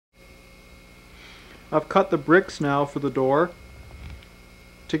I've cut the bricks now for the door.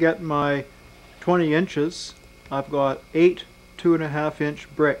 To get my 20 inches, I've got 8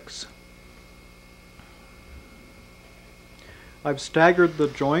 2.5-inch bricks. I've staggered the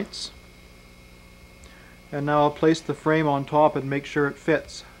joints, and now I'll place the frame on top and make sure it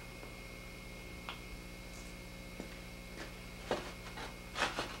fits.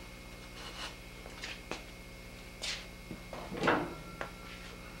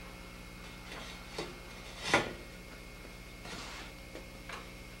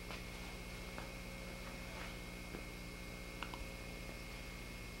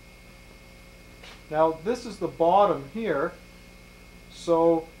 Now this is the bottom here,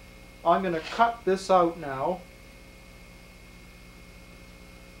 so I'm going to cut this out now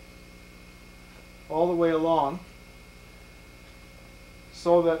all the way along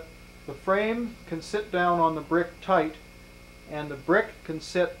so that the frame can sit down on the brick tight and the brick can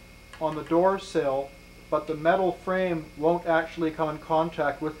sit on the door sill, but the metal frame won't actually come in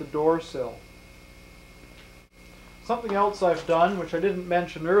contact with the door sill. Something else I've done, which I didn't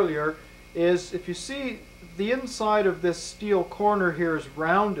mention earlier, is if you see the inside of this steel corner here is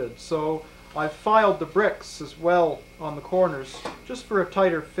rounded, so I've filed the bricks as well on the corners just for a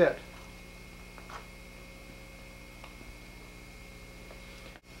tighter fit.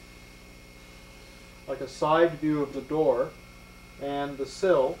 Like a side view of the door and the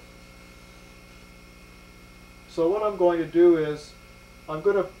sill. So what I'm going to do is I'm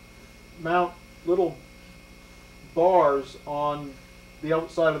going to mount little bars on the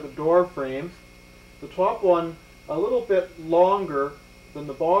outside of the door frame. The top one a little bit longer than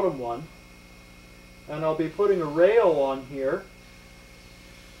the bottom one, and I'll be putting a rail on here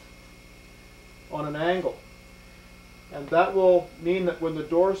on an angle, and that will mean that when the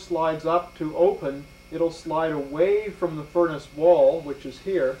door slides up to open, it'll slide away from the furnace wall, which is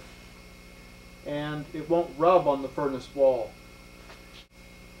here, and it won't rub on the furnace wall.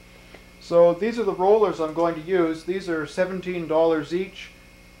 So these are the rollers I'm going to use. These are $17 each,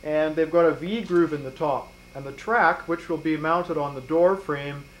 and they've got a V-groove in the top. And the track, which will be mounted on the door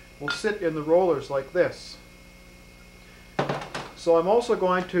frame, will sit in the rollers like this. So I'm also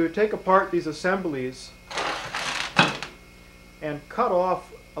going to take apart these assemblies and cut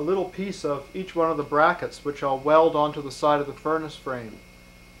off a little piece of each one of the brackets, which I'll weld onto the side of the furnace frame.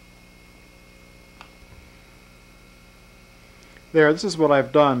 There, this is what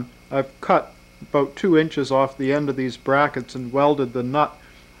I've done. I've cut about 2 inches off the end of these brackets and welded the nut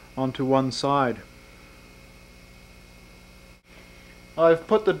onto one side. I've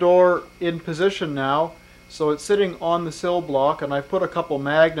put the door in position now, so it's sitting on the sill block, and I've put a couple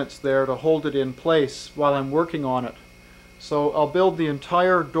magnets there to hold it in place while I'm working on it. So I'll build the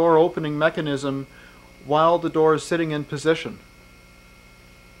entire door opening mechanism while the door is sitting in position.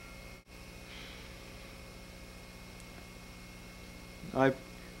 I've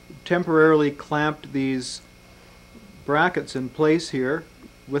temporarily clamped these brackets in place here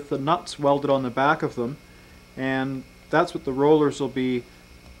with the nuts welded on the back of them, and that's what the rollers will be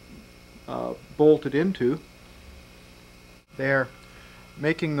bolted into. There,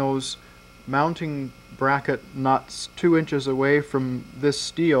 making those mounting bracket nuts 2 inches away from this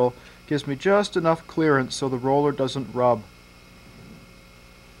steel gives me just enough clearance so the roller doesn't rub.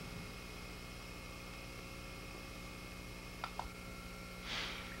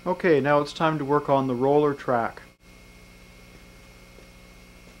 Okay, now it's time to work on the roller track.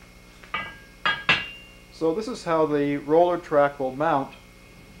 So this is how the roller track will mount,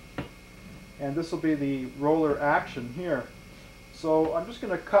 and this will be the roller action here. So I'm just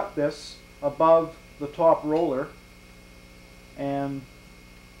going to cut this above the top roller, and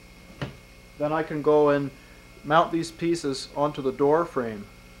then I can go and mount these pieces onto the door frame.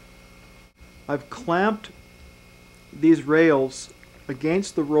 I've clamped these rails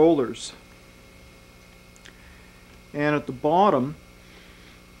against the rollers, and at the bottom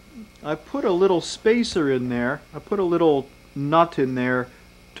I put a little spacer in there. I put a little nut in there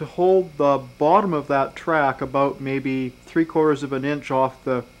to hold the bottom of that track about maybe 3/4 of an inch off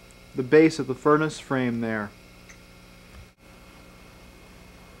the base of the furnace frame there.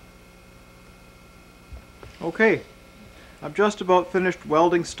 Okay, I've just about finished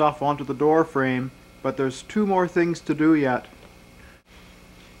welding stuff onto the door frame, but there's 2 more things to do yet.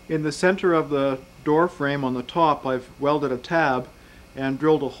 In the center of the door frame on the top, I've welded a tab and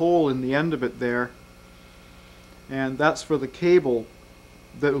drilled a hole in the end of it there, and that's for the cable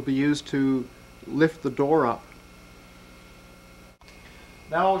that will be used to lift the door up.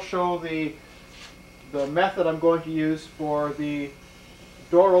 Now I'll show the method I'm going to use for the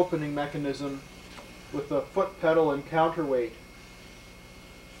door opening mechanism with the foot pedal and counterweight.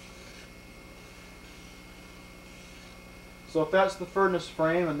 So if that's the furnace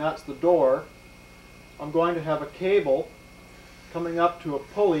frame and that's the door, I'm going to have a cable coming up to a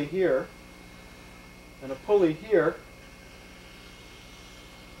pulley here, and a pulley here,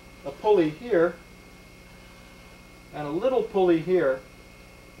 a pulley here, and a little pulley here,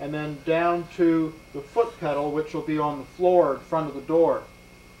 and then down to the foot pedal, which will be on the floor in front of the door.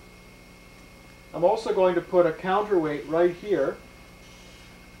 I'm also going to put a counterweight right here,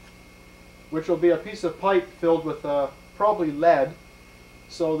 which will be a piece of pipe filled with probably lead,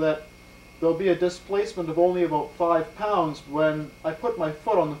 so that there'll be a displacement of only about 5 pounds when I put my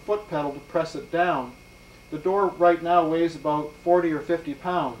foot on the foot pedal to press it down. The door right now weighs about 40 or 50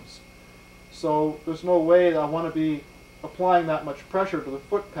 pounds, so there's no way that I want to be applying that much pressure to the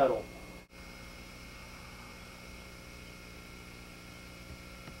foot pedal.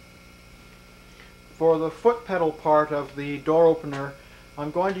 For the foot pedal part of the door opener,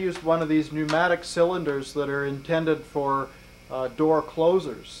 I'm going to use one of these pneumatic cylinders that are intended for door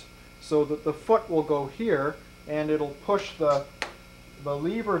closers, so that the foot will go here and it'll push the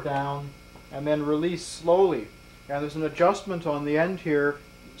lever down and then release slowly. And there's an adjustment on the end here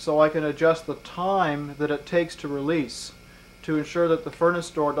so I can adjust the time that it takes to release to ensure that the furnace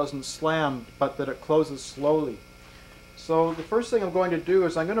door doesn't slam but that it closes slowly. So the first thing I'm going to do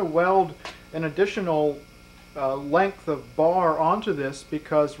is I'm going to weld an additional length of bar onto this,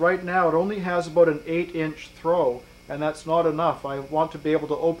 because right now it only has about an 8-inch throw, and that's not enough. I want to be able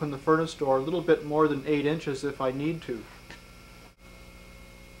to open the furnace door a little bit more than 8 inches if I need to.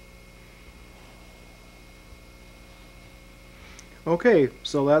 Okay,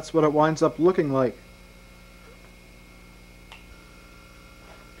 so that's what it winds up looking like.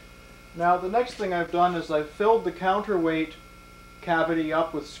 Now the next thing I've done is I've filled the counterweight cavity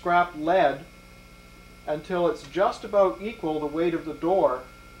up with scrap lead until it's just about equal the weight of the door,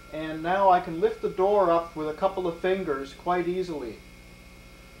 and now I can lift the door up with a couple of fingers quite easily.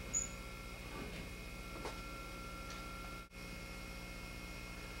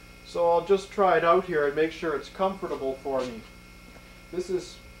 So I'll just try it out here and make sure it's comfortable for me. This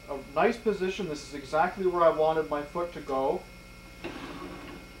is a nice position. This is exactly where I wanted my foot to go.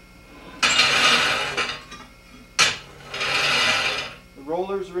 The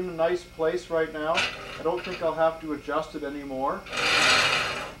rollers are in a nice place right now. I don't think I'll have to adjust it anymore.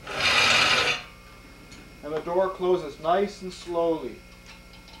 And the door closes nice and slowly.